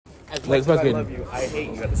As Like much as I fucking. love you, I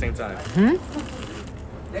hate you at the same time.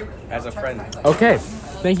 As a friend. Okay.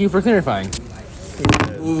 Thank you for clarifying.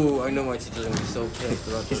 Ooh, I know my teacher's gonna be so pissed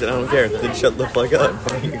about He this. said, I don't care. Then shut the fuck up.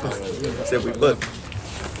 Said we book.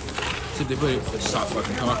 See if they put it. Stop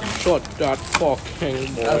fucking talking. Shut that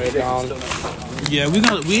fucking boy down. Yeah, we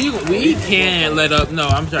can't let up. No,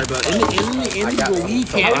 I'm sorry, but in the we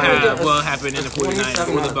can't have what happened in the 49ers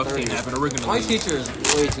or the Bucks can't happen, or we're gonna My lose. teacher is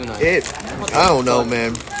way too nice. I don't know,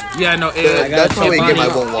 man. Yeah, no. That's probably a game I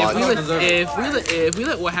won't watch. If we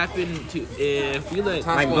let what happened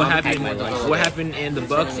what happened in the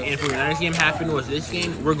Bucks and 49ers game happen was this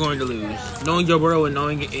game, we're going to lose. Knowing Joe Burrow and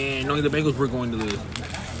knowing the Bengals, we're going to lose.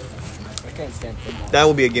 I can't stand football. That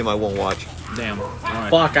will be a game I won't watch. Damn. All right.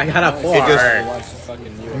 Fuck, I got a It watch just fucking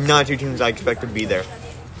UFC. not two teams I expect to be there.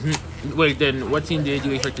 Wait, then what team did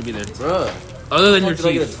you expect to be there? Bruh. Other than your Look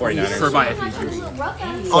at Chiefs, the 49ers. for bias reasons.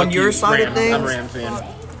 On Fuck your you, side of Rams. I'm a things, Rams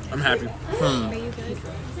fan. I'm happy.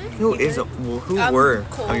 who were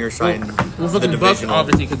on your side? Well, The fucking Bucks, divisional.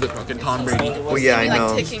 obviously, because of fucking Tom Brady. Well, yeah, I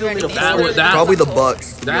know. That Probably the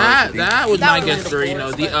Bucks. to be honest with you. That was my guess for the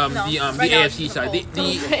AFC side. The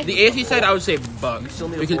AFC side, I would say Bucks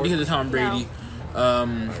because of Tom Brady.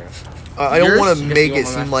 I don't want to Yours? make it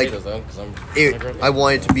seem like I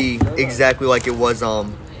want it to be exactly like it was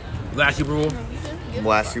Last Super Bowl.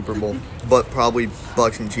 last Super Bowl, but probably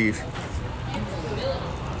Bucks and Chiefs.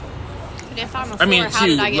 I mean,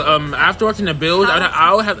 shoot. After watching the Bills,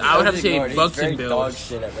 I would have to say Bucks and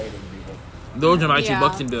Bills. Those are my two,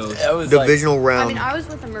 Bucks and Bills. Divisional I round: mean, I was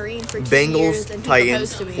with a Marine for 2 years, Bengals, and he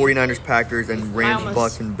Titans, proposed to me. 49ers, Packers, and Rams,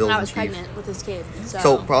 Bucks, and Bills when I and was Chiefs. pregnant with his kid.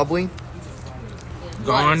 So probably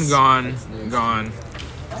Gone.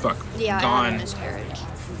 Fuck. Yeah, I had a Gone. miscarriage.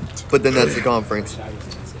 But then that's the conference.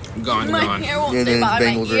 Gone. And then it's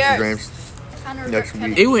Bengals versus Rams next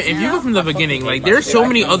week. If you go from the beginning, like there's so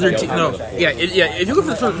many other teams. No, if you go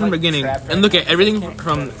from the beginning and look at everything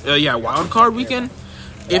from wild card weekend.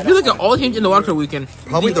 If you look at all the teams in the wild card weekend,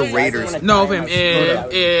 Probably the Raiders. no fam.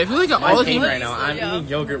 If you look at all the teams right now, I'm eating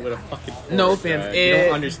yogurt with a fucking. no fam. You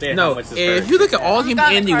don't understand how much this if hurts. you look at all the teams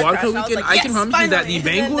in the wild card weekend, I can promise you that the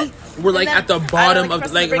Bengals were like at the bottom of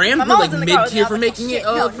like Rams were like mid tier for making it.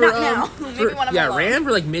 Rams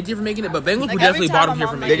were like mid tier for making it, but Bengals were definitely bottom tier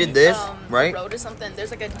for They making it. did this, right? Road or something.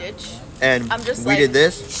 There's like a ditch. And I'm just we like- did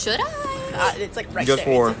this. Should I? It's like right Just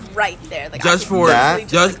there. for- It's like right there. Like Just I for- can that? literally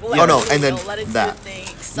just- let oh, it no, go, and then let it do that. its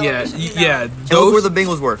thing, Yeah, celebrate, you know. yeah. Those were the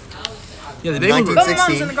Bengals were. Yeah, the Bengals. 19 were- But my mom's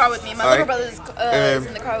 16. in the car with me. My Alright. little brother's is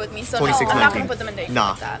in the car with me. So no, I'm 26, not 19. gonna put them in danger Nah.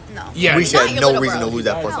 like that. No. Yeah, We should have your no little reason to bro. lose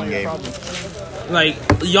that fucking game. like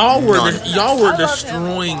y'all were None. y'all were I love him a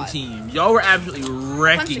destroying lot. teams. Y'all were absolutely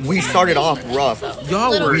wrecking. We started off rough.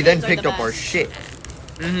 Y'all were. We then picked up our shit.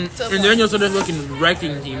 And then you'll start looking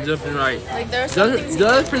wrecking teams left and right. Like there's some things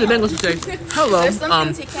Just for the Bengals to say, hello, There's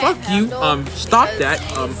some things he can't fuck you, handle stop because that,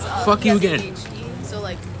 he's, fuck he you has again. ADHD. So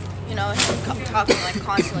like, you know, him talking like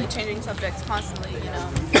constantly, changing subjects constantly. You know,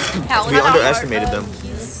 We underestimated them.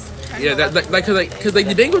 Yeah, that because the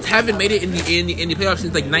Bengals haven't made it in the playoffs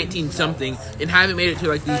since like 19 something, and haven't made it to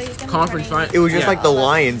like the conference final. It was just like the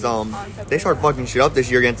Lions. They started fucking shit up this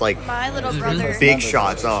year against like my little brother. big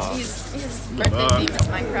shots. His birthday theme is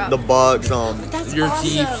Minecraft. The Bucks. That's your awesome.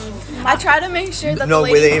 Chiefs. I try to make sure that No, the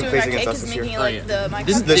they lady ain't doing our facing cake against us is this year. making Oh, like yeah. the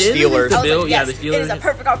Minecraft. The Steelers. The I was Bill, like, yeah, yes, the Steelers. It is a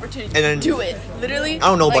perfect opportunity And then- to do it. Literally. I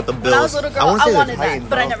don't know about the When I was a Bills. little I girl, wanna I say the wanted Titans, that, but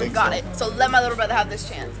but I I don't never think got so. it. So let my little brother have this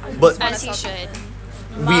chance. But As he should.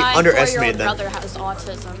 we My underestimated 4-year-old them. brother has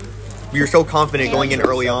autism. We were so confident going in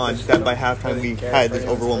early on that by halftime we had this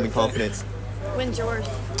overwhelming confidence. When's yours?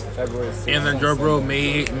 And then Joe Burrow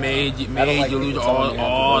made you lose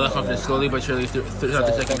all the confidence slowly but surely throughout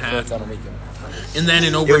the second half. And then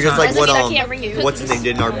in It was just overtime, like Doesn't what mean I can't bring you what's his name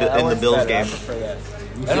did in the Bills game.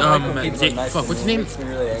 fuck, what's his name?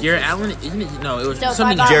 Garrett Allen, isn't it? No, it was Dope,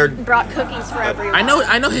 something. I Jared- brought cookies for everyone. I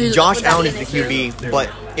know his. Josh Allen is the QB, but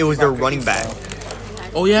it was their running back.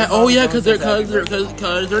 Oh yeah, because their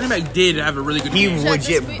running back did have a really good He game.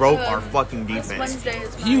 legit broke our fucking defense. Wednesday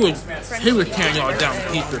is He was tearing y'all down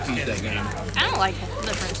piece for piece that game. I don't like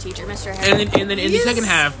the French teacher, Mr. Harris. And then in the second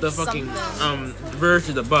half, the fucking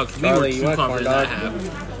versus the Bucks, we were Charlie, you too want confident corn in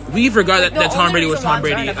that half. We forgot that Tom Brady was Tom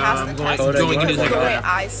Brady going into the second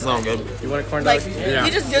half. No, good. You want a corn Like, dog? Yeah.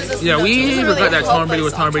 he just gives us Yeah, notes. we He doesn't forgot really that flow Tom Brady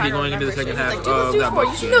was plays, so Tom I'm Brady trying to going into the remember second shit. half He's like, of do that this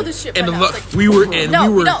Bucks you game. know this shit And by the now. luck It's like, we were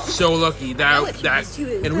no. so lucky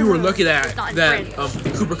and we were lucky that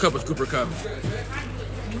Cooper Kupp was Cooper Kupp.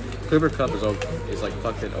 Cooper Cup is like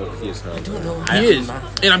fucking OP as hell. He is,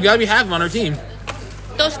 and I'm glad we have him on our team.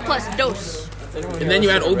 Dos plus dos. And then you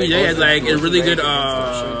had OBJ as like a really good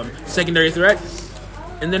secondary threat.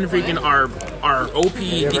 And then freaking our OP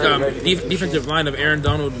defensive line of Aaron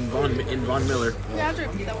Donald and Von Miller. You have to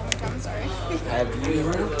repeat that one more time. I'm sorry. Have you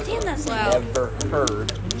Damn, that's loud. ever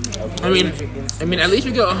heard of I mean, at least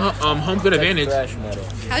we get home field advantage. thrash metal?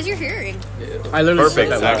 How's your hearing? I literally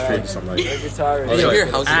Perfect, said that last actually. year to somebody. Your guitar Yeah, is your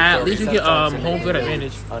house is At least we get Sometimes home field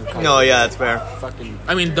advantage. uncomfortable. No, yeah, that's fair. Fucking,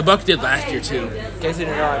 I mean, the Bucks did last year too. in case you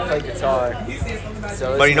didn't know, I play guitar.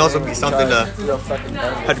 So But you know, it's gonna be something to real fucking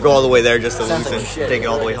banging. had to go all the way there just to Sounds lose like and shit. take it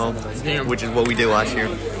all the way home, Damn. which is what we did last year.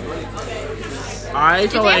 I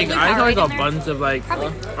feel like they I have feel like Powerade a in there? bunch of like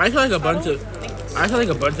Probably. I feel like a bunch of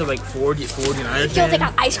 49ers Yo, they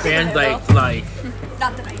got ice cream fans in there, like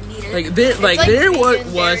Not that I need it. like like there vegan was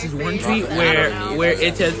dairy this one free tweet chocolate. where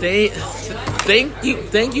it says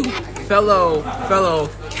thank you fellow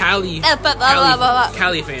Cali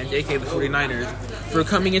fans, aka the 49ers, for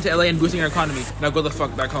coming into LA and boosting our economy. Now go the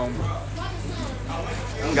fuck back home.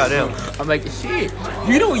 Goddamn. I'm like, shit.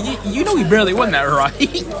 You know we barely won that, right?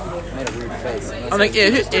 Made a weird face. I'm like,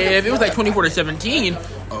 if it was like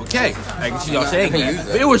 24-17, okay, I can see y'all saying that.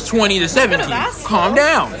 But it was 20-17. Calm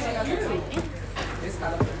down.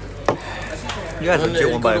 You guys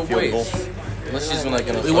legit won by a field goal. Unless she's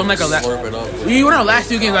gonna We won like a slurp it up. We won our last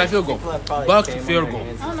 2 games by a field goal. Bucks field goal. I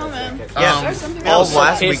don't know, man. Yeah, Some people- all of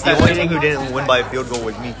last week, pissed the that only they thing who didn't win by a field goal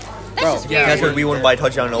was me. Yeah, That's when we won by a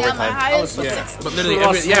touchdown in Yeah, my overtime. highest was Yeah, 6. but literally We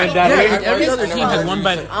lost every that other team has won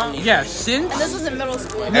by since And this was in middle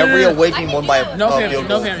school. Every away team won by a no field family, goal.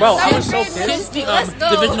 no family. Bro, I Same was so brand, pissed. Since the Let's go.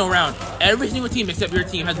 divisional round, every single team except your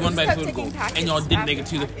team has won by a Kept field goal, taking packets and y'all didn't back. make it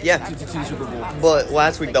to the Yeah. to the Super Bowl. But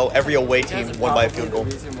last week though, every away team won by a field goal.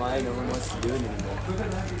 Reason why no one wants to do it anymore.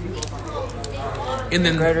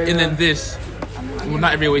 And then this, well,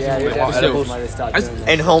 not every away team, but yeah, still. might have stopped I- doing that.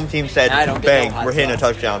 And home team said, I don't get bang, no hot we're hitting a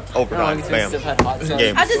sauce. touchdown. No, Overtime, because bam. Steph had hot sauce.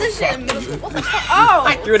 Game. I did this shit in middle school. What the fuck?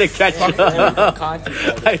 Oh! Threw the ketchup.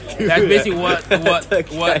 That's basically what the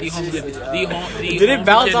home did. Did it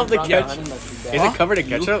bounce off the Brought ketchup? honey mustard back. Is it covered in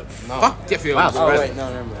ketchup? Fuck that field Wow, goal. Oh wait, no,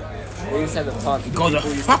 never mind. They used to have the pump. Go the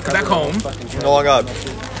People used to fuck cover back it home. with fucking Oh my god.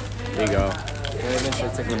 There you go. They eventually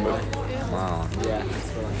took them away. Wow. Yeah, that's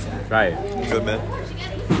what I'm saying. Try it. Good, man.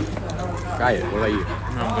 Try it. What about you?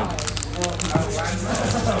 No, I'm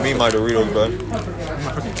good. Me and my Doritos, bro. I'm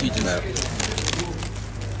not fucking teaching that.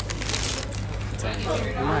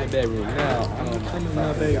 My bedroom now. Oh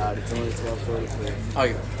god, it's only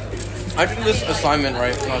 12:43. I did this assignment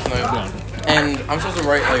right last night, and I'm supposed to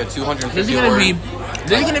write like a 250 This is gonna word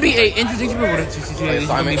be a interesting Super Bowl. It's gonna be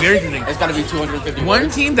assignment. very interesting. It's gotta be 250 One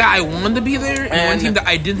words. team that I wanted to be there, and one And team that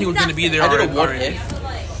I didn't think was gonna be there. I did a already- what already.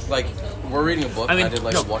 if. Like, we're reading a book. I mean, I did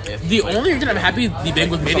like no, a what if. the like, only reason I'm happy the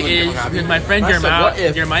Bengals made it something is I'm happy. because my friend I said, what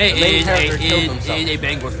if Jeremiah the main is character killed a himself?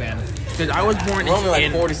 Bengals fan. Because I was born We're only like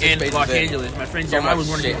in 46 pages Los in. Angeles. My friend So Jeremiah much was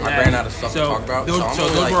born in shit. I Cincinnati. ran out of stuff to talk about, Those, so I'm so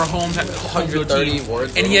only those like were home field 130 teams.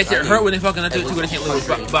 words. And yes, it I hurt need when they fucking left at to go to least St. Louis,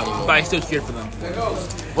 20 but minutes. I still cheered for them.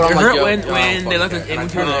 But It I'm like, hurt yo, when nah, they fuck left us it. and And I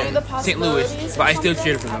went turn to on- The St. Louis, possibilities but I or still something.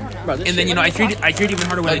 cheered for them. Bro, this And then shit- I cheered even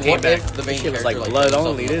harder when Like, they came what back. if the main Shit was character like blood kills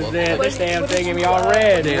only. himself This in the book? damn thing gave me all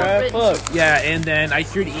red, Yeah. bro. Fuck. Yeah, and then I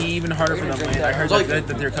cheered even harder for them when I heard that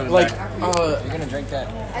they're coming Like, back. You're gonna drink that?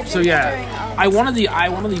 So yeah, I wanted the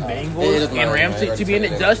Bengals and Rams to be in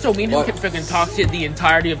it just so me and him could freaking talk shit the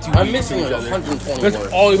entirety of 2 I'm weeks missing to like each other. 120 That's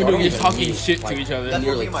words. all we've been So I doing is don't talking even shit need, to each other. Like,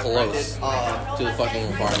 nearly My friend close did, to the fucking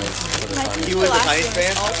requirements for the assignment. He was a Giants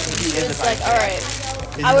fan. It's like, alright.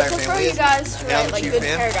 I would prefer you guys to Yeah, I'm write a like Chief good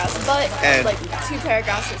fan. paragraphs, but And like 2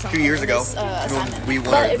 paragraphs or something. 2 years for ago, this, assignment. we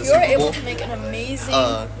won But the if you're Super able Bowl, to make an amazing,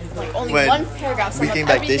 like only when one paragraph, we sum came up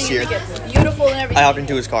back this everything, year, make it beautiful and everything. I hopped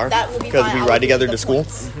into his car That will be because fine. we I'll ride give together you to the school.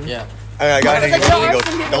 points. Yeah. And I got I in was his like, car there and are he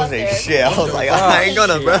some goes, people don't out say there. shit. I was like, I ain't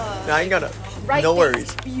gonna, bro. I ain't gonna. Write No things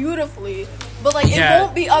worries. beautifully, but like Yeah, it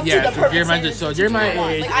won't be up to the so perfect Jeremiah, standards so that Jeremiah you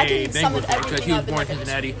want. is Like, I a can sum Bengals it fan because everything he was up in, born in like,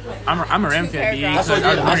 Cincinnati. I'm a Ram fan, paragraphs. because That's what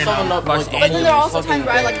I I did. I was born summoned in up, Los like, the But then Angeles. there are also times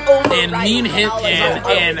where I like over And me and him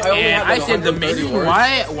and I said the main reason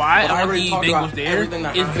why I want the Bengals there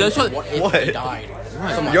is just so. What? Died.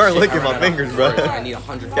 You aren't licking my fingers, bro. I need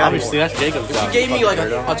 100. Obviously, that's Jacob's job. He gave me like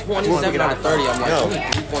a 27 out of 30. I'm like, No. I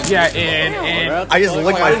need 3 points. Yeah, and I just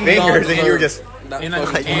licked my fingers and you were just. And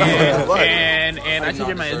Like, I said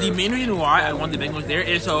Jeremiah, the main reason why I want the Bengals there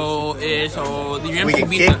is so the Rams We can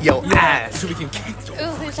beat kick the- your yeah, ass. so we can kick your Ooh,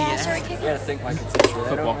 whose ass are we kicking? You gotta think like it's a teacher.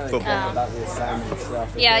 They don't really Football. care about the assignment stuff.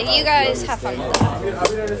 Yeah, you guys have fun with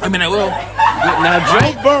that. I mean, I will. Now,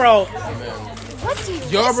 Joe Burrow. What do you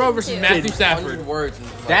Joe listen Burrow versus to? Matthew 100 Stafford. words.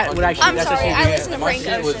 That would actually. I'm that's sorry, actually I listen to My Frank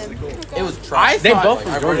shit was, Ocean. it was trash. They both Like,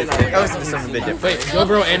 from I Georgia. wrote it Tech. That was something a bit different. Wait, Joe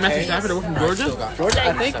Burrow and Matthew Stafford are both from Georgia? Georgia.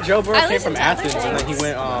 I think Joe Burrow I came from listened to Athens, and then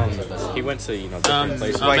everything. he went to different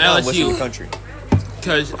places. Right now, I'm LSU. listening to country.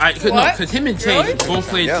 Because him and Chase both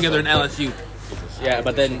played together in LSU. Yeah,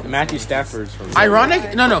 but then Matthew Stafford's from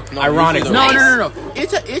Ironic? No. Ironic. No.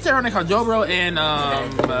 It's ironic how Joe Burrow and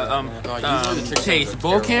Chase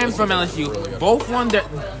both came from LSU. Both won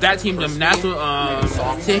that team the national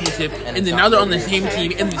championship, and then now they're on the same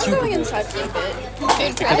team in the Super Bowl.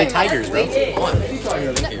 Because they Tigers, bro.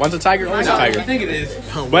 One's a Tiger, one's a Tiger. I think it is.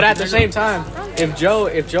 But at the same time, if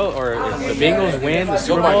the Bengals win the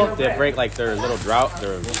Super Bowl, they break like their little drought.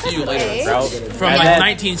 See you later. Drought From like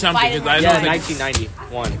 19 something. Yeah,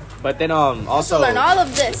 1991. But then also learn all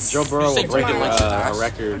of this. Joe Burrow will break a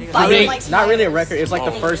record. Not really a record. It's like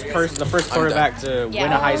the first quarterback to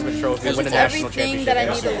win a Heisman Trophy, win a national everything championship. that I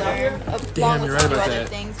need to learn. Damn, you're right about other that.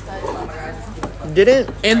 things, Didn't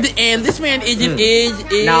And this man is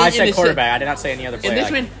No, I said quarterback. I did not say any other player.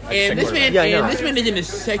 And this man is in his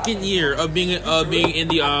second year of being in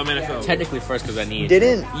the NFL. Technically first because I need.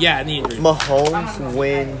 didn't Knee injury. Mahomes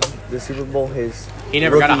win the Super Bowl He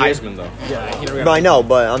never got a rookie year? Heisman though. Yeah, he never got. But I know,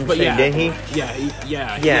 but I'm But saying, yeah. didn't he? Yeah, he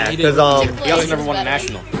Because did. He also never won a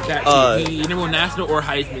national. He never won national or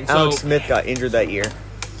Heisman. Alex So Smith got injured that year.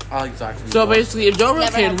 Exactly. So basically, if Joe Burrow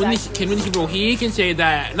Never can had win the practice. Super Bowl, he can say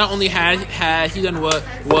that not only has he done what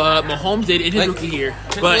Mahomes did in his rookie year,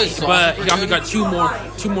 but he also got two more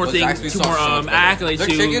accolades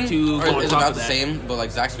to go on is top about of the that. same, but like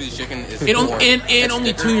Zaxby's chicken is In more.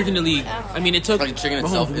 only 2 years in the league. I mean, it took Like chicken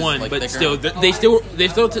itself Mahomes is, one, like, but thicker. they still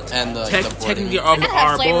And the technically breading.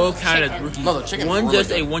 are flavor both of kind of chicken. rookies. No, the chicken. One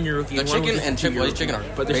just a 1-year rookie. The one chicken was and a 2-year Chick-fil-A chicken are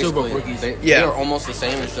rookie. But they're still both basically- rookies. They are almost the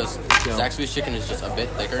same. It's just Zaxby's chicken is just a bit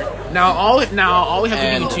thicker. Now all we have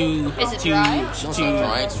And- to do Is it dry? No, it's not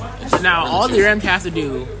dry. It's now really all the juicy. Rams have to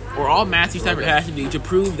do, or all Matthew Stafford has to do to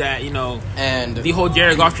prove that And the whole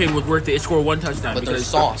Jared Goff trade was worth it is score 1 touchdown. But their because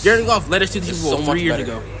sauce Jared Goff led us to the is Super Bowl so much 3 years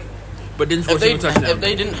better. ago, but didn't score a single touchdown. If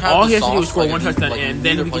they didn't have all the he has to do is sauce, score like, 1 touchdown, like, and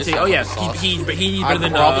then neither we can place say, has oh yeah, the sauce. he's better I'd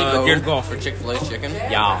than probably go Jared Goff. for Chick-fil-A chicken.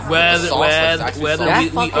 Yeah. Whether The sauce, like Zaxby's whether sauce. we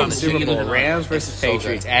Fucking Super chicken Bowl or not. Rams versus so good.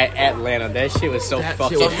 Patriots at Atlanta. That shit was so That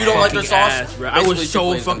fucking. shit So if you don't like their fucking sauce, ass, bro. I basically was so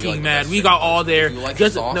Chick-fil-A is gonna be fucking like mad. that We shit. got all there. If you like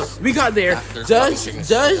Just the sauce, we got there there's just fucking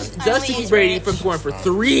just I to only keep use Brady ranch. from scoring for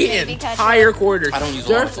 3 Maybe ketchup. entire quarters. I don't use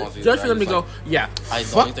a lot of Just sauce either. just for them to I go, yeah, the only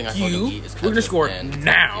fuck thing I fucking you. eat is We're gonna ketchup score and-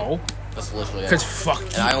 now That's literally it. because fuck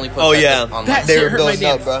And I you. only put Oh, ketchup yeah. on That my- shit hurt my building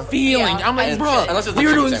damn up, bro. feeling. Yeah. I'm like, And- bro, unless it's a we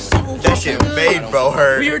were chicken doing sandwich. so That shit fucking made good. bro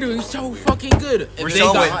hurt. We were doing so fucking good. If They it's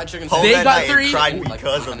Someone not got hot chicken home they that got night and 3. cried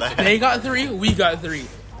because of that. They got 3. We got 3.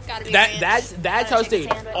 Gotta be ranch. That's how it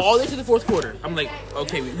stayed. All the way to the fourth quarter. I'm like,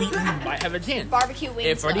 okay, we might have a chance. Barbecue wings.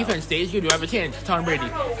 If our though. defense stays good, we have a chance. Tom Brady.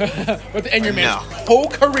 But the end your man's No. whole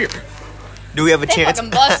career. Do we have a They chance?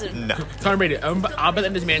 fucking busted. No. Tom Brady. I'm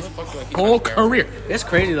betting this man's whole career. It's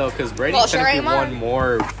crazy though, because Brady Well, sure technically ain't won mine.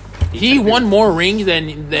 more. He won more rings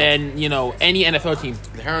than any NFL team.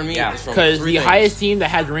 The hair on me Yeah, is from Because 3 the things. highest team that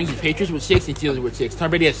has rings is Patriots with 6 and Steelers with 6. Tom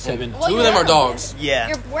Brady has 7. Well, 2 of them are dogs. Yeah.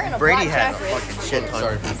 You're wearing a Brady black had a jacket. fucking shit ton.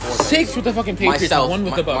 Sorry, 4 things. 6 with the fucking Patriots Myself, and 1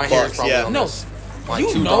 with the my Bucks. hair is probably Yeah. on No. this. My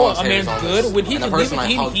You 2 know dogs' a hair is man's on good this. when he And the can person leave I a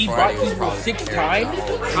team. hugged He Friday brought was people probably 6 hair. times.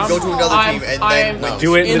 Go to another team and then No.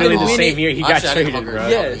 Do it In literally the the same minute- year he got Actually, I didn't traded, hug her. bro.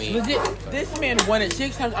 Yes, me. legit. This man won it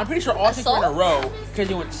 6 times. I'm pretty sure all 6 were in a row because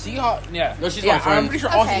he went Seahawks. Yeah, No, she's yeah. my friend. I'm pretty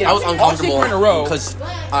sure all, Okay. yeah, I was all 6 uncomfortable were in a row. because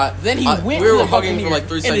Then he went. we to were the hugging for Buccaneers like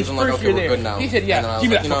 3 in seconds. his I'm like, first okay, year we're there. good now. He said, And "Yeah, then I was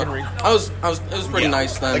give me like, that fucking ring." it was pretty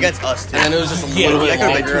nice then. Against us, too. And then it was just a Yeah, little yeah, bit yeah.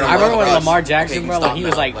 longer. and I I'm remember like, when oh, Lamar okay, Jackson, bro, stop when he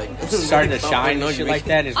was now. like starting to shine no, and shit you like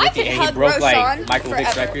that in his I rookie, could and he hug broke like Roshan Michael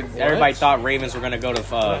Vick's forever. record. Everybody thought Ravens were gonna go to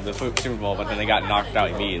the Super Bowl, but then they got knocked out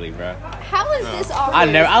immediately, bro. How is this awkward?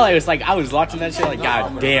 I was watching that shit like,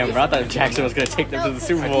 god damn, bro. I thought Jackson was gonna take them to the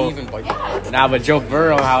Super I Bowl. didn't even bite the head. Nah, but Joe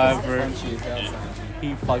Burrow, however,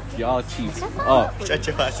 he fucked y'all Chiefs up. Shut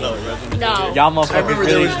your ass up. No. Y'all motherfuckers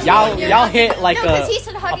really, y'all hit like No, a 'cause he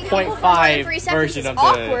said hugging people for 0.5 23 seconds version is of the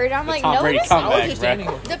awkward. I'm the like, Tom no, Brady it isn't. comeback,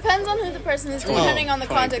 bro. Depends on who the person is, depending on the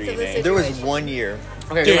context of the situation. There was one year.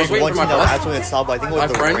 Okay, Dude, I was One waiting team for my that bus. actually went south, but I think it was My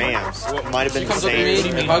the friend? Rams. It might have been She the comes up to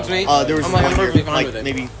same. me and hugs me. There was I'm like, one I'm year, perfectly fine like with it.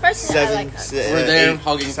 maybe Personally, I 7, like that. We're there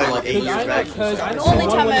hugging for 7, like 8 8 years back. Only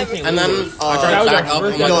time I ever- And then I that tried to was back our up.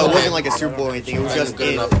 first I'm time. No, it like, wasn't like a Super Bowl or anything. It was just good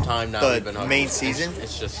in enough time now. we've been the hugging. main season.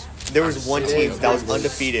 It's just There was one team that was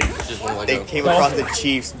undefeated. just one like They a- came across the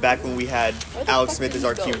Chiefs back when we had Alex Smith as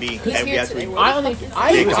our QB, and we actually I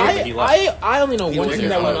only know one team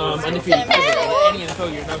that went undefeated any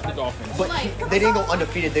NFL year. That was the Dolphins. But they didn't go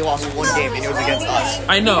undefeated. They lost one game, and it was against us.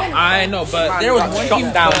 I know, but there was one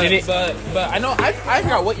team down, but, did it? but I know I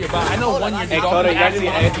forgot what year, but I know one year the Hey, Dolphins Coda,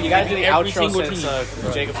 you gotta do the every outro single since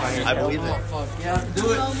team. Jacob's not here. I believe it.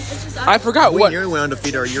 I forgot What what year we went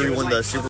undefeated? Our year we won the Super